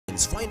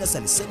Find us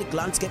at the scenic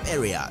landscape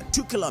area,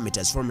 2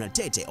 kilometers from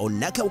Natete on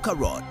Nakauka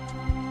Road.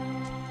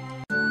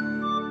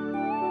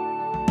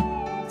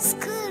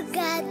 School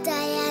girl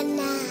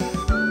Diana.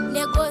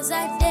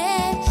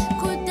 NEGWOZADDE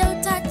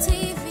KAMDA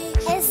TV.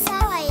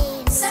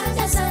 Esawaye.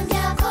 Sanja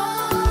sanja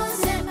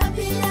koze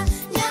mapira.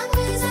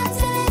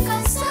 NEGWOZADDE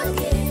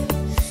kasange.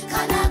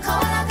 Kana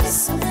kawala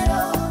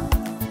kesomero.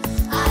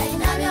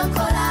 Aina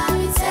byokola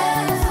bite.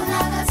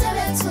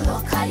 Funakatebe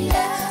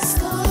tulokalire.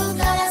 School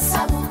girl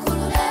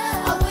sabukulure.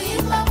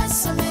 Obuyimba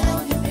bw'essomero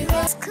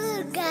nyumirwe.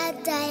 School girl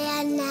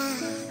Diana.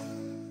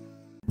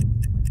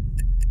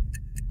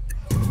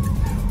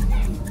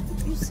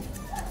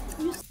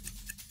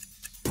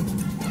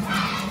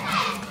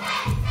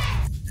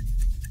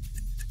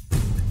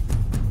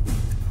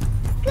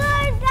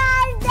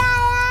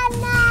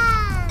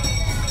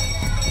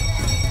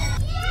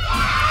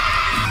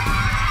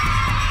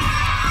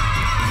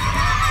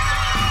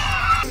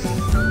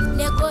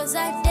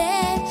 NEGWOZADDE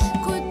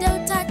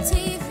KAMDA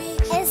TV.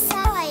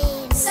 Esawaye.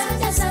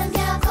 Sanja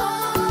sanja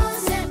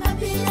koze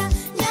mapira.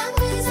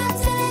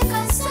 NEGWOZADDE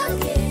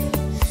kasange.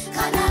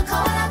 Kana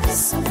kawala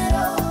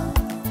kesomero.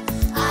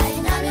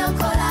 Aina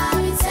byokola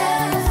bite.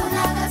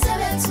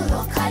 Funakatebe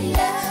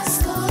tulokalire.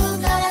 School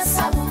girl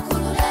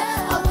sabukulure.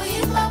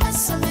 Obuyimba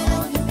bw'essomero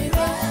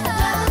nyumirwe.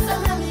 Ganda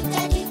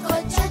mwamidagi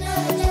kojjana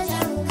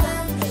ejajaruka.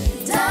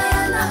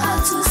 Diana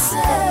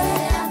atuse.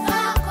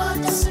 Avaako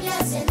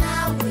tosulyaze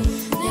nawe.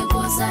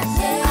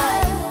 NEGWOZADDE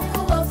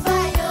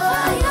mukubovayo.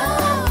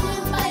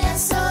 Obuyimba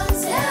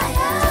yasonze.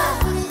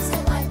 Takulize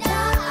wadda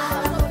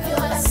abakobyo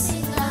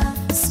basinga.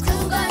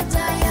 School girl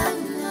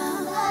Diana.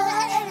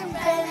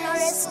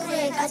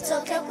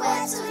 Katoke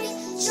kwetuli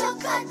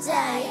choka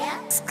Diana.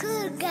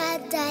 School girl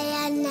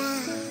Diana.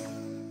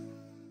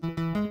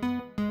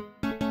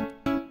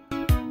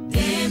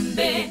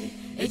 Dembe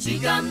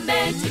ekigambo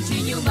ekyo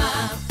kinyuma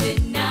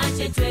ffenna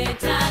kye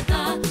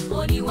twetaaga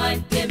oli wa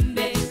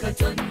ddembe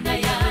Katonda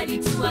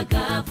yalituwa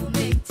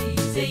gavumenti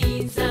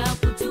teyinza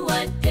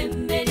kutuwa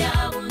ddembe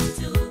lya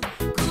buntu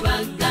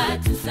kubanga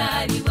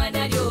tusaalibwa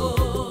nalyo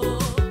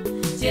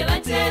kye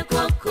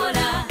bateekwa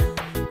okukola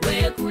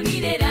kwe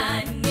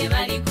kulirera ne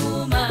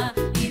balikuuma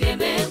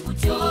lireme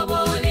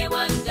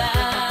kutyoboolebwanga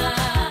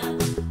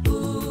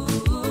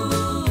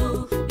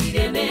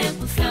lireme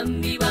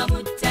kusambibwa mu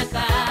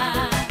ttaka.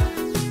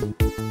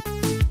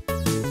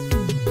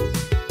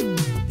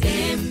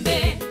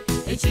 Dembe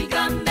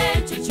ekigambo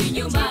ekyo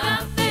kinyuma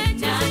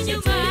ffenna kye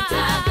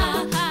twetaaga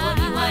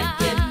oli wa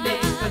ddembe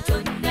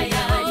Katonda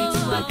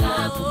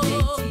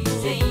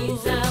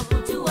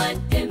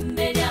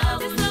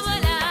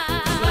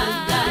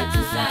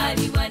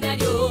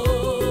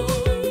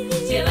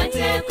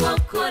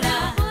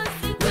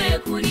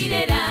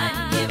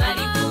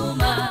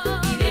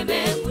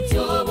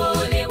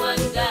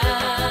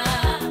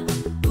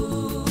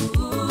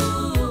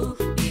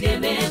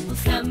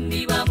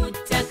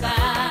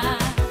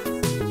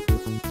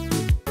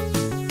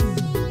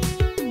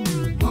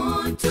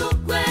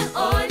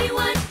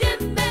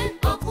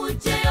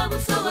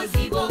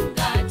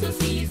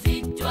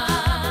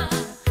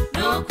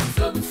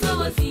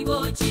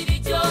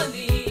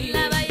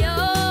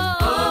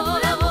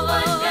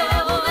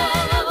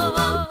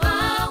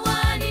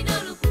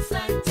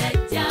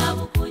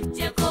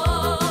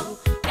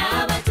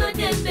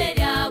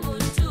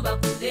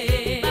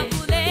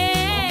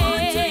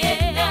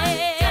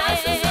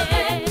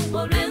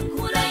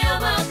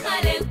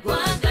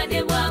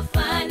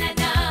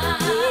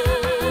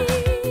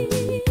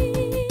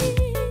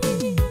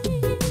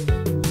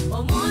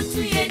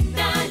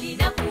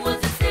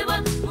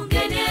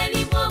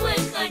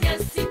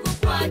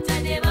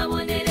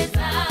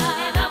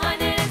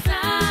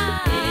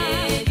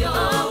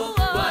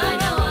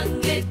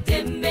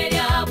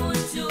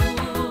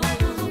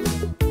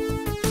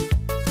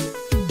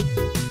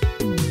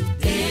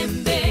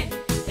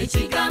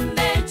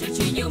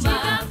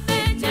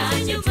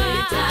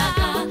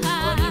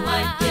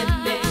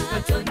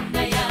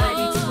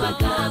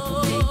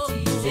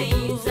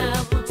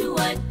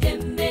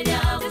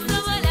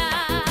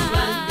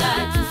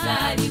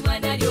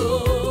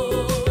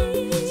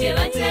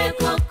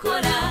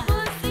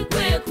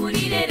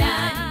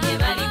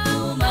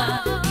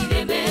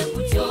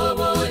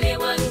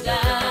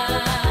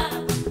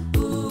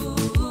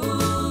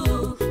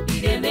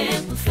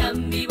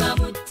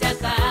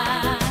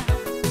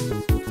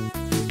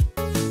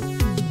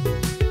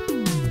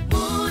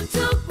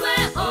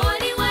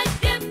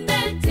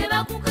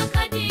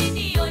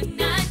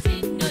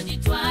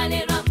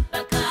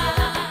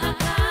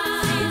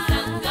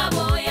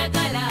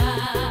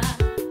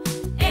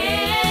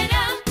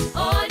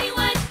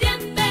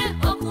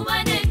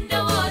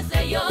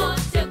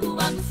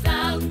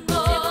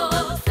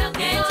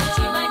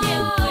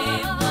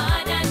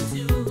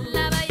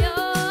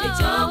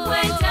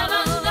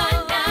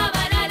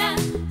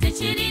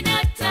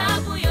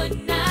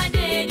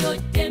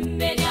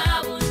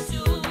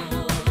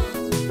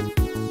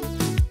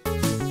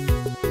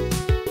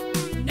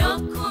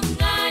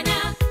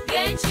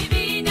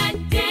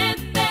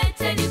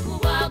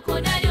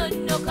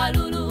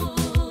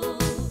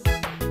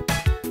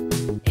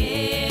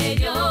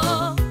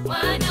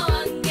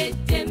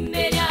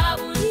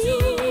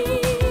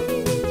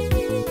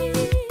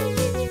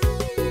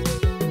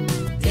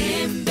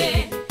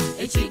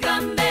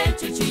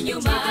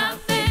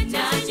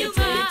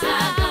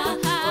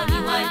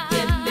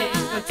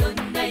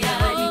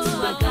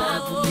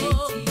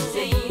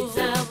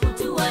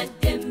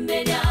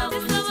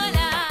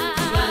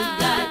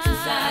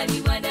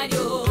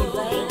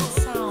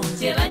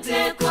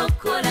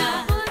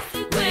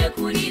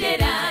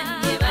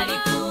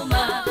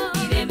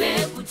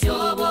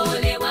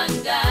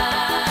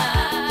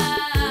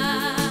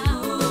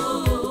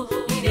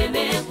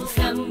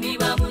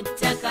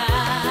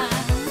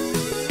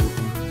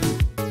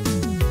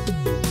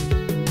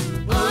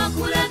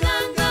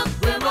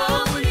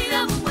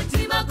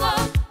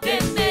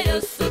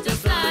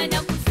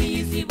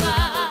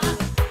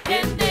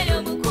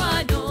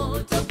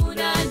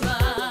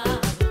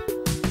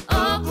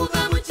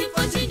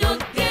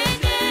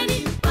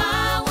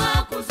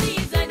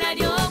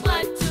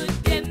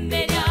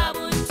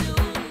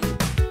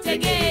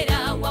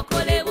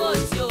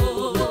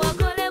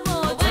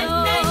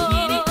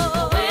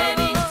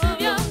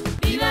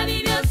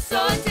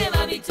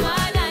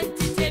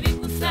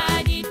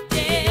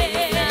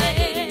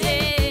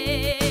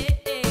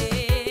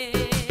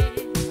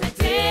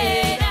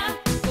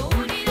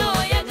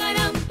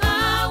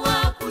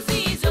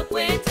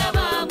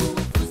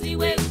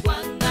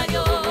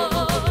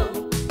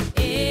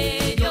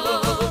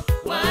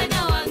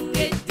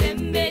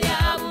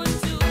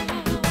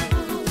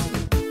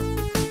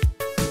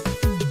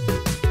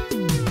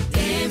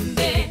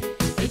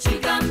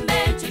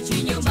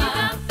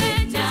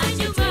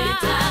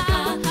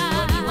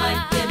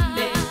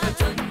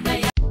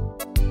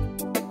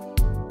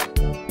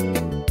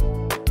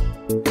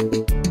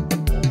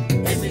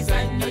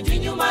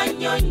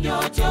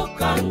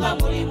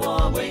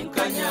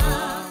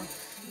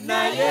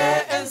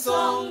naye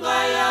ensonga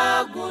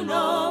ya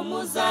guno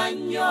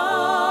muzannyo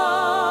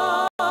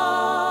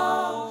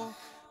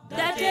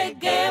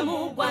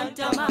dategemu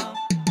gwantama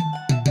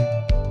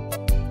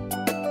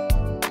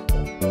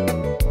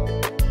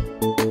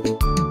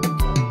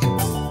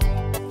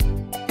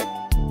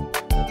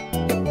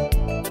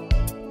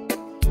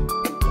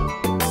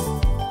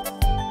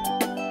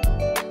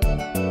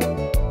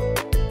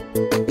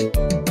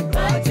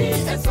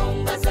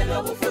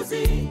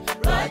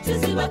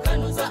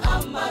bakanuza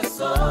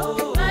amaso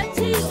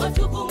ati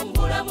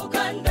otukumbula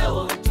muganda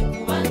wo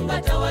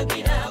kubanga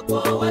tawagira ko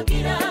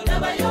wagira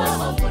nabayo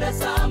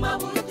omulasa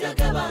amabujja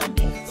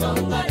gabambi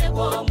songa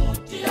leko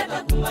mutira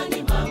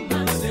takumanyi mama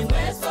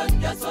nemwe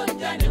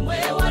sojja nemwe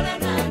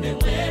walana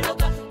nemwe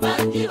loka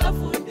bangi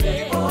bafudde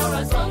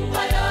olwa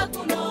songa ya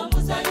kuno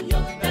muzannyo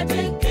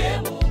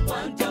natekemu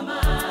kwantama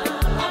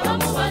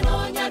abamu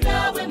banoonya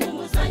daabwe mu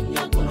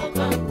muzannyo guno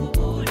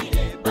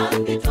kankubulire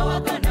bangi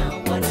towakana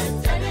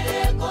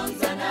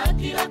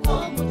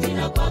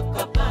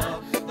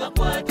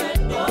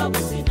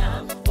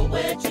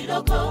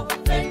Chiroko,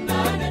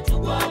 Fenana to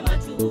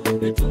Guamatu,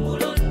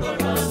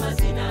 Tumulondora,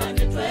 Mazina,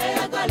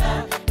 Netwagala,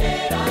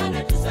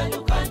 Erana to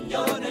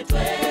Sanucanyo,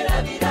 Netwera,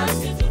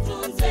 Virasi,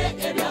 Tutunze,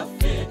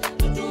 Eriafe,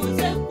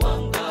 Tutunze,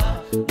 Wanga,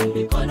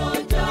 Mikono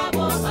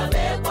Jabo,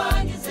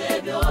 Abekwan,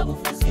 Zebio,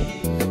 Bufuzi,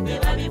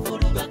 Nebabi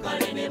Furuga,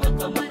 Karene,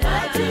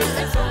 Bakamanati,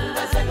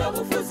 Songa, Sayo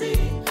Bufuzi,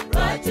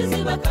 Rachi,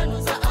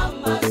 Bakanuza,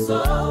 Amaso,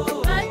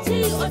 Rachi,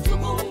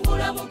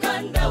 Otukumbura,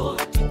 Mukanda,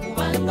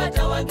 Tikubanga,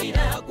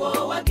 Tawagira,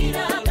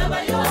 Wagira.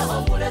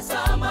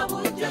 Sama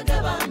bujja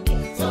gabambi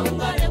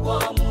songa leko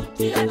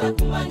muti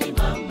atakumanyi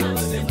mama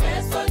nemwe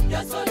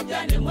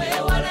sojja nemwe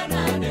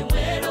walana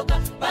nemwe loka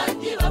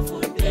bangi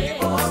bafudde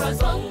olwa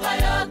songa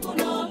ya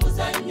guno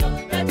muzannyo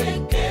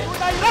nateke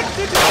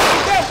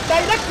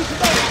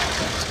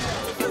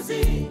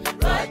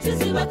lwaki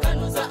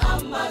zibakanuza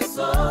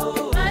amaso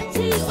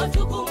lwaki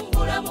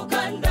otukumbula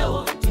muganda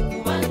wo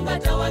tikubanga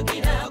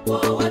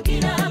tawagirako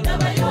wagira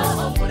nabayo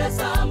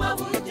omulasa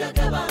amabujja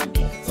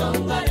gabambi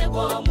songa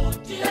leko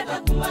muti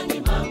atakumanyi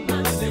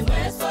mama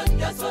nemwe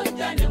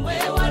sojja nemwe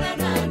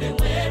walana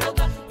nemwe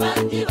loka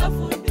bangi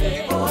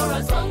bafudde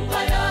olwa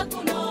songa ya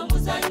guno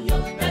muzannyo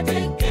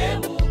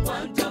natekemu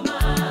kwantama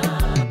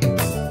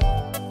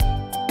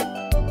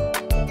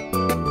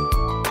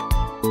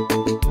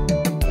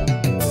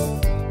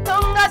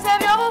songa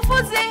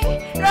z'ebyobufuzi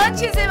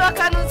lwaki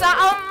zibakanuza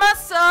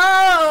amaso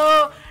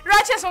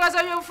lwaki ensonga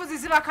z'ebyobufuzi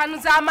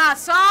zibakanuza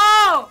amaaso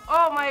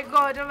oh my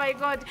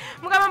god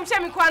mugamba mutya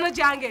mikwano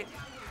gyange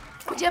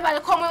je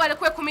baleko mwe bale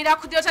kwekumira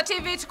ku Delta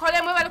TV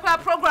tukole mwe bale kwa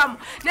program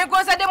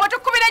negwozadde mwe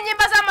tukubira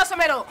nyimba za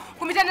masomero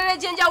ku mitendera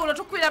egy'enjawulo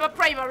tukubira aba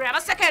primary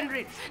aba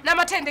secondary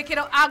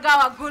n'amatendekero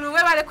agawagulu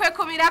we bale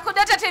kwekumira ku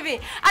Delta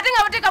TV ate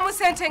nga buteka mu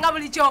sente nga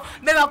bulijjo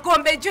beba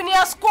Gombe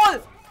Junior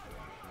School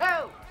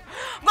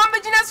Gombe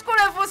Junior School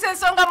efuuse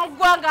ensonga mu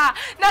ggwanga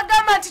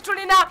nagamba nti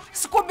tulina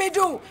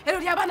Scooby-Doo ero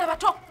ly'abaana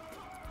bato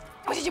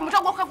Mujiji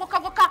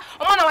mutogoka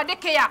omwana wa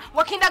dekeya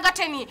wa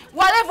kindergarten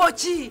wa level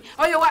ki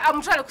oyo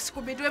amutwale ku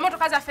Scooby-Doo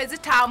emotoka zaffe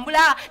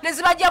zitambula ne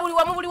zibajja buli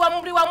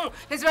wamu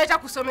ne zibayita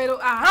ku ssomero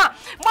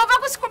bw'ova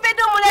ku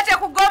Scooby-Doo mulete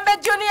ku Gombe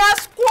Junior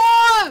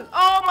School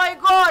oh my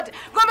god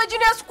Gombe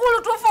Junior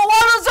School tufu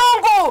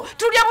woluzungu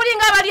tulya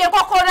bulinga abali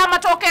enkoko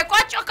n'amatooke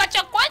kwacho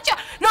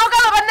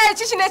n'ogamba bannaye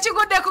kiki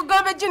n'ekigudde ku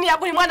Gombe Junior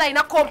buli mwana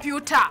alina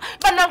kompyuta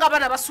bannanga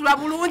abaana basula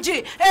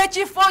bulungi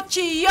ekifo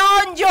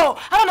kiyonjo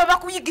abaana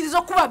bakuyigiriza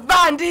okuba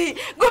bandi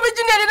Gombe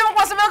Junior ni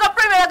mukwasomero ga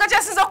primary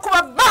agakyasiza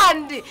okuba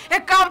bandi e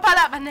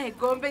Kampala bannaye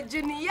Gombe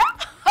Junior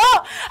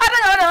ate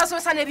nga bana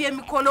basomesa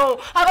n'ebyemikono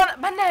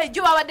bannaye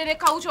jo babadde ne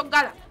kawucho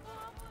gala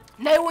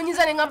naye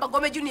wonyiza ne ngamba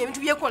Gombe Junior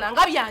ebintu byekola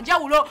nga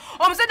byanjawulo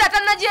omusajja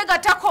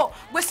atanagyegattako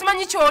gwe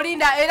simanyi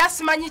kyolinda era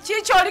simanyi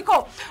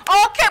kikyoliko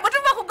okay bwe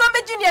tuva ku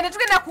Gombe Junior ne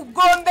tugenda ku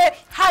Gombe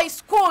High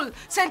School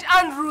St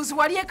Andrews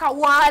wali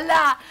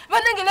ekawaala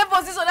banange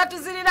levels zonna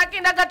tuzirina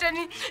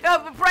kindergarten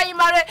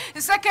primary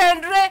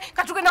secondary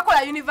katugenda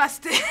kola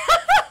university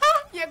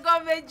ye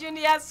Gombe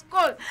Junior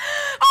School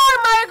oh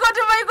my god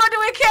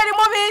we carry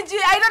mu bingi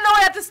I don't know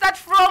where to start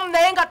from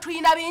naye nga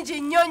tuyina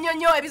bingi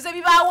nnyo ebize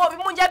bibaawo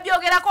bimunja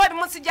byogerako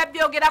bimusijja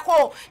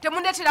byogerako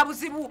temundetera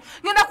buzibu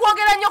ngenda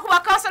kwogera nnyo ku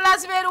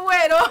bakansalas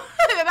beruwero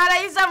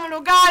bebalayiza mu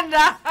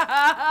Luganda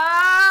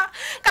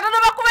katono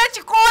bakuba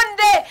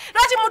ekikonde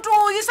lwaki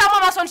mutuyisamu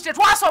amaaso nti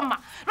tetwasoma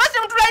lwaki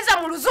mutulayiza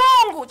mu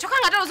Luzungu kyokka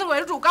nga ate Luzungu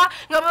werutuuka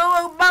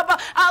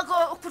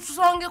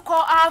kutusongeko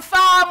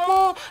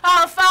afaamu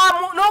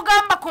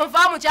n'ogamba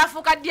konfaamu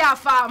kyafuuka ddi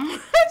afaamu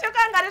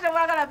kyokka nga ate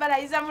temwagala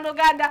balayiza mu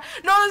Luganda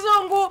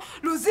n'Oluzungu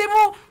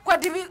luzibu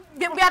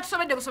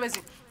byatusomedde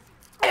busomezi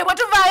bwe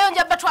tuvaayo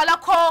nja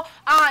batwalako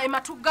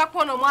ematugga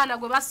kwono omwana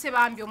gwe basse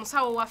bambi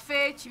omusawo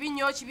waffe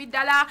kibinyo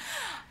kibiddala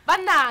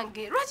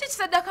bannange lwaki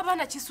ekisaddaka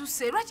baana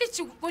kisusse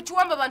lwaki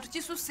kiwamba bantu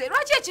kisusse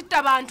lwaki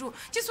ekitta bantu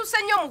kisusse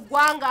nnyo mu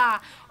ggwanga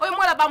oyo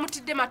mwala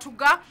bamutidde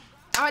matugga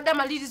abadde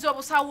amaliriza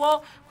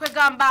obusawo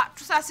kwegamba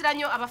tusaasira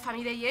nnyo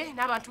abafamire ye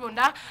n'abantu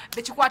bonna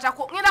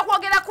bekikwatako. Ngenda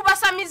kwogera ku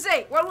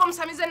basamize. Waliwo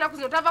omusamize ennaku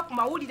zino tava ku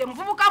mawulire,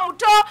 muvubuka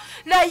muto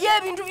naye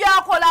ebintu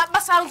byakola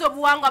basanze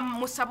obuwanga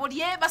mu ssabo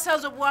lye,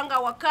 basanze obuwanga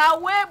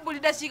wakaawe, buli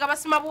dakiika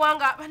basima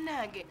buwanga.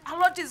 Bannange, a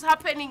lot is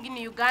happening in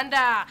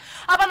Uganda.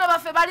 Abaana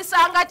baffe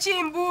balisanga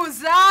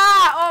kimbuuza.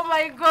 Oh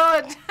my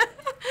God.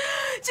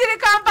 Kiri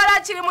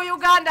Kampala, kiri mu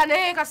Uganda,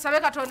 naye kasabe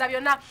Katonda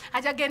byonna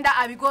ajagenda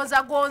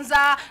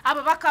abigonzagonza.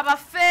 Ababaka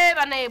baffe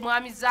banaye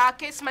mwami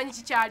zaake simanyi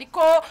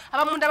kikyaliko,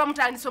 abamunda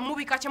bamutandise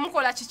omubika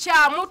kyemukola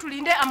kikyamu,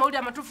 tulinde amawulire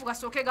amatuufu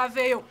gasooke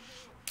gaveeyo.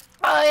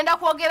 Enda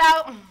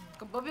kwogera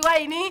Bobi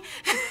Wine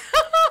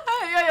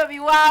yoyo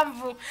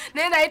biwanvu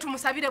naye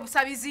tumusabire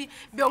busabizi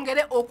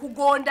byongere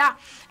okugonda.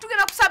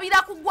 Tugenda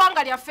kusabira ku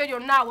ggwanga lyaffe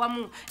lyonna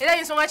awamu. Era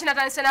ensonga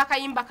kinatandise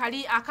n'akayimba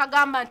kali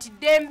akagamba nti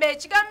ddembe,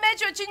 kigambo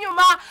ekyo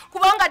kinyuma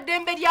kubanga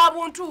ddembe lya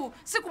buntu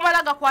si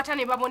kumala gakwata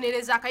ne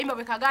babonereza. Akayimba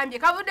bwe kagambye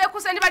kavudde ku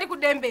sendi bali ku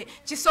ddembe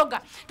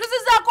kisoga.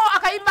 Tuzizaako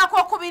akayimba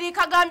k'okubiri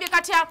kagambye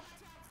katya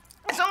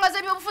ensonga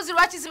z'ebyobufuzi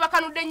lwaki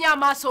zibakanudde nnyo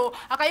amaaso.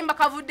 Akayimba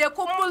kavudde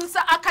ku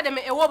Mulsa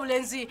Academy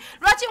ew'obulenzi.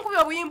 Lwaki nkubye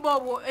obuyimba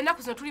obwo?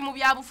 Ennaku zino tuli mu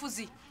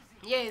byabufuzi.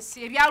 Yes,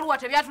 ebyaluwa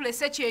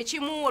tebyatulese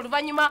kyekimu.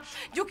 Oluvannyuma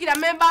jjukira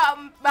member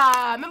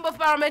of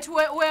parliament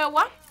we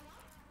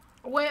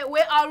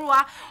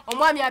Arua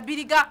omwami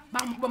Abiriga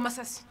bamukuba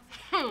masasi.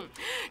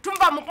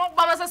 Tumba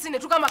mukuba masasi ne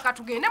tugamba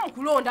katugende mu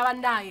kulonda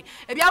bannaye.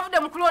 Ebyavudde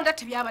mu kulonda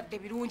tebyabadde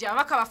birungi.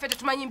 Ababaka baffe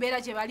tetumanyi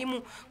mbeera gye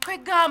balimu.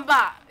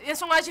 Kwegamba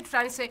ensonga lwaki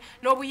tutandise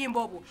n'obuyimba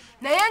obwo.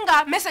 Naye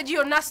nga message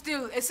yonna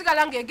still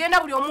esigala ng'egenda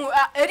buli omu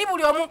eri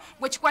buli omu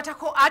gwe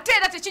kikwatako. Ate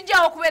era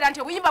tekijjawo okubeera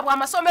nti obuyimba bwa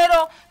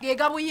masomero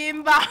geega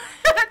buyimba.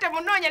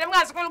 Temunoonya ne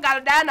mwansi kulugalo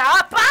Diana.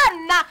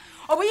 Hapana!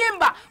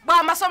 Obuyimba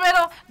bwa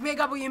masomero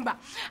gwega buyimba.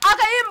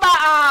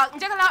 Akayimba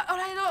njagala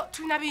olalo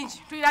tulina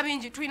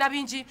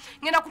bingi.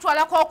 Ngenda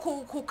kutwalako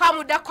ku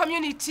Kamuda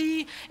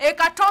community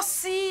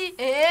Katosi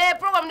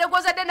program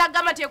NEGWOZADDE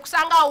nagamba nti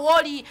ekusanga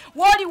woli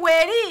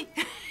weri.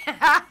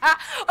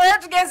 Oyo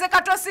tugenze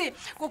Katosi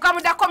ku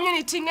Kamuda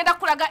community. Ngenda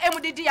kulaga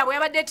MDD yabwe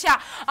yabadde etya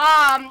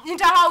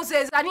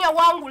interhouses ani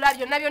awangula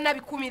byonna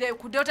bikumire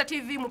ku Delta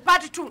TV mu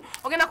part 2.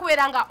 Ogenda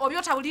kubeeranga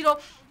obyota buliro.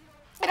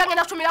 Era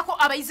ngenda kutumirako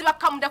abayizi ba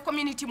Kamuda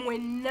community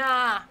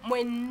mwenna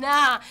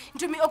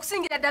ntumi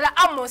okusingira ddala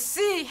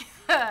Amosi.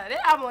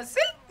 Amosi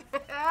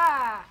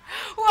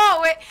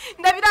wowe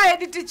ndabira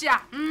editicha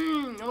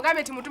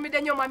omugambe nti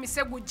mutumidde nnyo omwami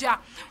Segujja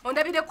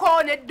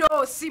ondabireko ne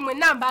Dosi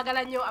mwenna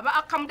mbaagala nnyo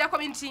aba Kamuda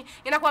community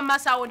ngenda kuba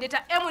maaso awo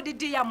ndeeta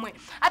MDD yammwe.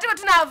 Ate bwe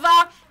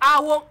tunaava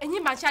awo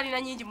ennyimba nkyalina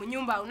nnyingi mu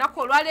nnyumba olunaku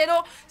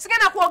olwaleero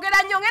sigenda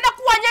kwogera nnyo, ngenda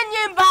kuwanya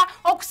ennyimba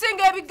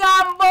okusinga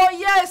ebigambo.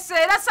 Yes,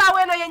 era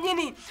saawa eno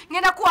yennyini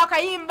ngenda kuwa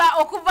akayimba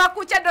okuva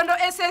ku Kyaddondo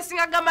SS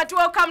nga gamba nti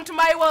welcome to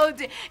my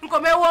world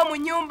nkomewo mu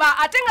nnyumba.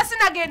 Ate nga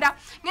sinagenda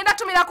ngenda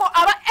tumirako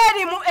aba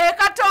Erimu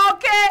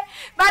Katooke.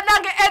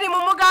 Bannange Erimu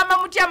mugamba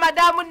mutya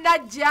madamu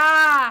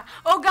Najja,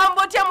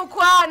 ogamba otya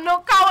mukwano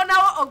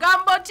kawonawo,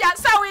 ogamba otya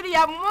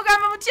Sawiriam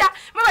mugamba mutya.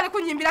 Mwebale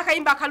kunyimbira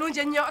akayimba akalungi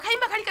ennyo.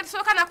 Akayimba kali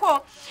katusooka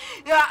nako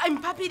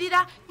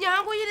mpapirira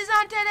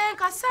nyanguyiriza ntere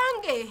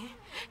nkasange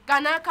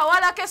kana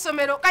kawala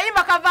k'essomero.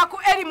 Kayimba kava ku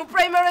Erimu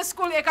primary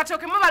school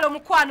Katooke. Mwebale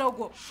omukwano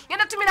ogwo.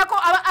 Ngenda tumirako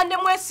aba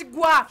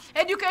Andemwesigwa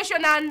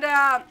education and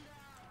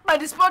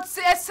sports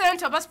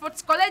center of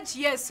sports college.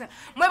 Yes,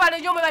 mwebale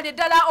nnyo mwebale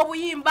ddala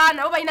obuyimba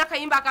nabo balina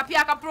akayimba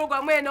akapya aka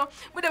program eno.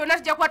 Budde bonna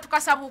tujja kuba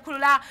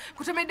tukasabukulula.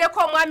 Kutumiddeko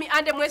omwami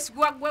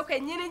Andemwesigwa gwe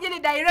kennyini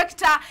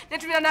director ne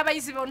tulina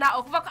n'abayizi bonna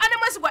okuva ku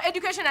Andemwesigwa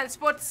education and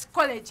sports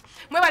college.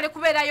 Mwebale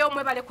kubeerayo,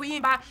 mwebale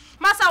kuyimba.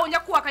 Maaso awo nja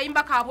kuwa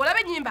akayimba kaabwe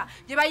olabe ennyimba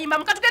gye bayimba.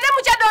 Mukatugende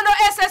mu Kyaddondo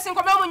SS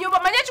nkomewo mu nnyumba.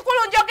 Manye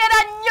ekikulu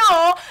njogera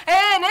nnyo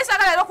naye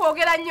saagala era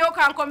okwogera nnyo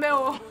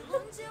kankomewo.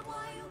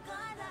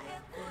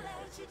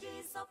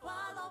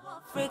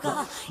 Africa,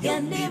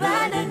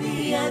 yandibana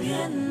ni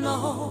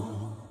aviano.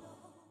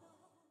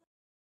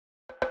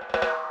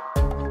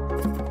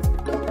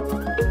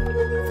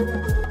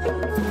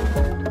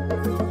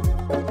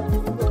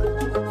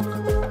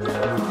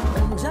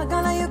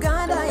 Njagala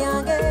Uganda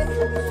yange,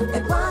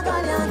 ekwanga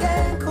yange,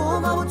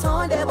 kuma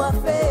butonde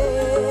bwaffe.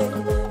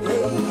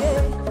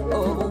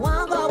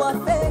 Obuwangwa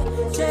bwaffe,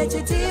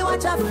 kyekitiibwa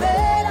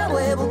kyaffe,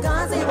 labwe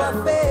buganzi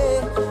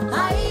bwaffe.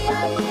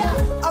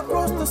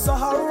 Across the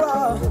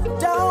Sahara,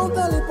 down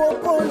the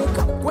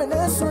Lipoponica, when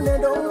it's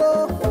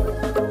Dongo.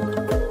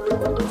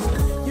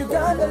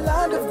 Uganda,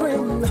 land of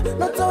green,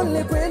 not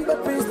only green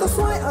but peace. That's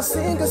why I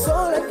sing a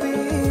song like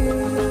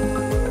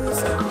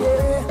this.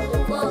 Yeah.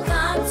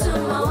 Welcome to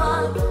my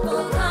world,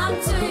 welcome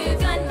to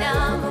Uganda,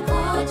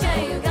 Mukuja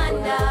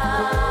Uganda.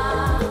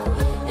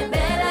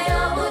 Embera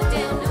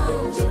y'obudde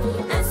nnungi,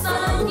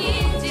 ensolo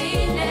nnyingi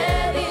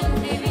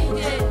n'ebintu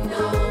bingi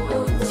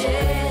obujje.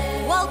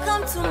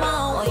 Welcome to my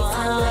world.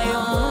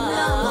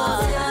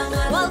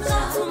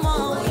 Welcome to my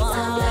world.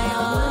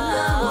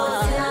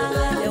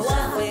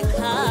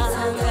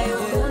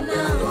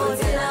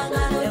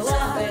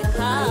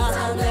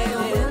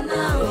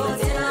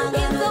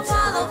 In the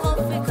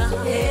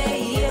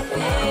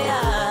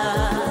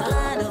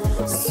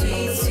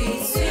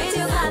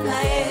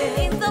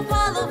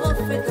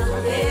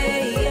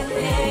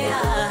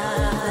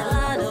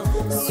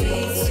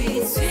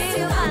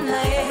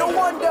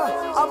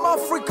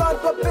African,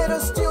 but better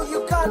still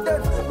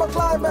Ugandan. My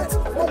climate,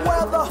 my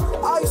weather,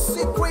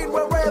 icy green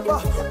wherever,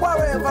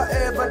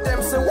 ever.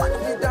 Them say what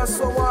you done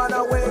so on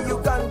away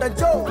Uganda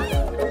Joe.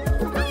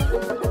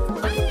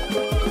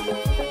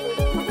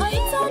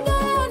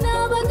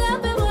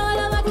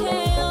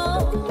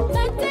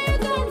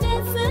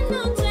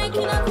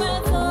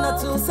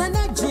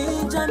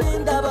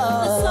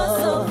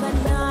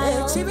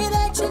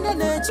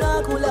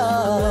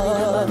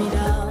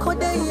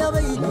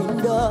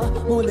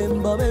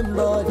 Mulemba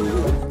membali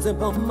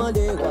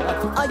zempamalewa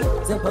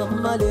ayo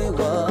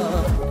zempamalewa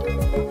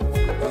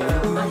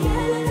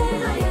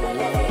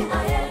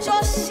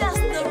Just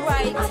the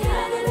right.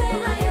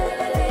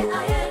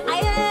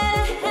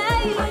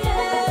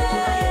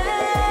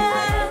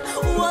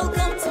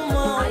 Welcome to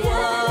my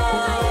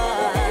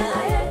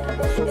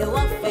world,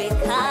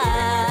 Africa.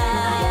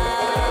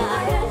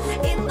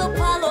 In the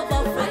Pearl of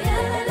Africa,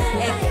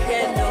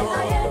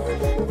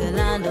 the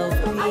land of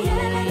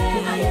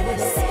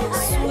peace.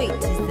 Sweet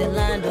is the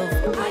land of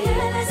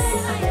peace.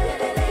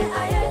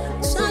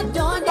 Shut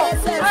down the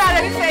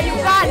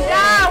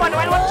Uganda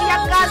waliwo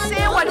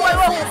kiyagase waliwo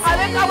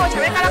abekabo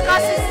kyabekala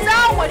kasisa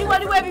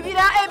waliwo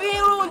ebibira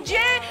ebirungi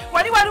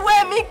waliwo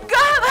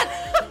emigga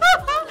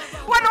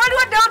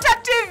waliwo Delta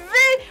TV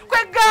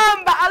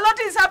kwegamba a lot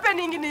is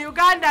happening in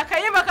Uganda.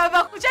 Kayima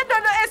kava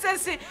kuchedono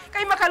SSC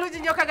kayima kalungi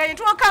nnyo kagaye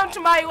to come to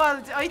my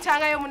world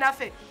oyitangayo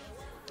munafe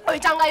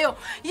oyitangayo.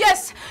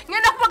 Yes,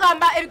 ngenda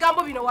kubagamba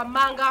ebigambo bino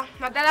wammanga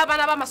naddala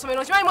abaana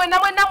b'amasomero kimanyi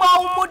mwenna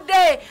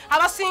mwawumudde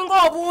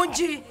abasinga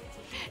obungi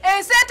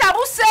ensi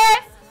etabuse.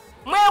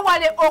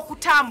 Mwewale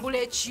okutambula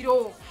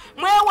ekiro,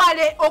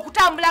 mwewale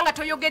okutambula nga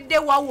toyogedde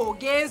wawo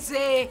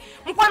ogenze.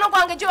 Mukwano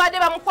gwange gye badde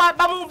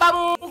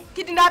bamu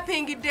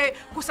kidnappingidde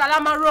ku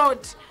Salama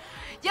Road.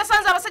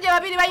 Yasanze abasajja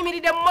babiri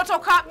bayimiridde mu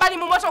motoka, bali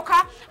mu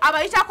motoka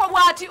abayitako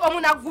bwati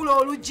omunaggula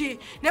olugi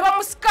ne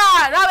bamusika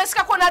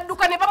n'abesikako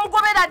n'adduka ne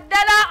bamugobera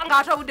ddala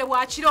ng'atobudde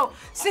bwa kiro.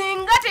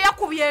 Singa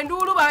teyakubye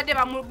enduulu babadde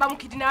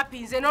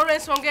bamukidnappinze.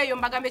 N'olw'ensonga eyo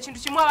mbagamba ekintu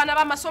kimu abaana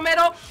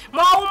b'amasomero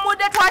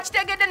mwawumudde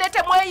twakitegedde ne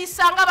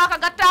temweyisanga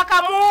bakagatta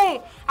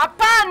akamu.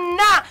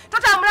 Apaana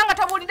totambula nga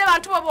tobuulidde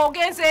bantu bo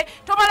boogenze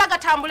tomala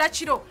gatambula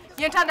kiro.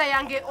 Yentanda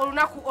yange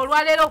olunaku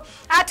olwalero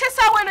ate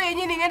saawa eno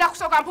yennyini ngenda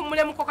kusooka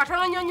mpumulemu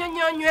katono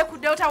nyonyonyonywe ku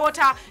Delta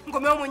Water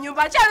ngomeo mu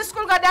nyumba. Charles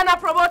School Gadana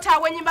Promota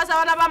w'ennyimba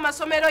z'abaana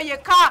b'amasomero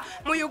yekka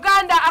mu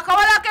Uganda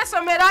akawala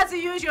k'essomero as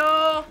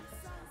usual.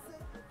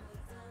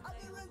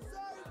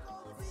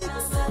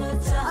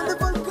 And the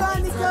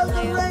volcanic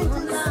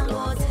ranges.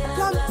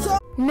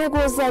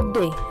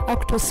 NEGWOZADDE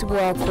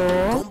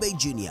akutuusibwako. Bombay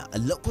Junior, a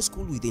local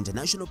school with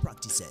international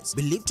practices,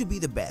 believed to be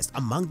the best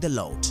among the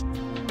lot.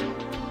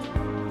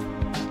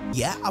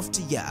 Year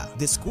after year,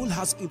 the school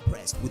has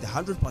impressed with a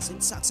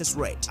 100% success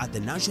rate at the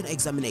national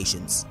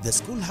examinations. The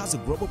school has a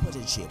global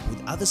partnership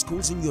with other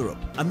schools in Europe,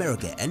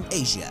 America, and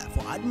Asia.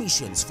 For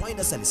admissions, find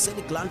us at the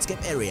scenic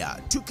landscape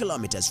area, 2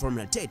 kilometers from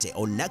Natete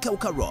on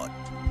Nakauka Road.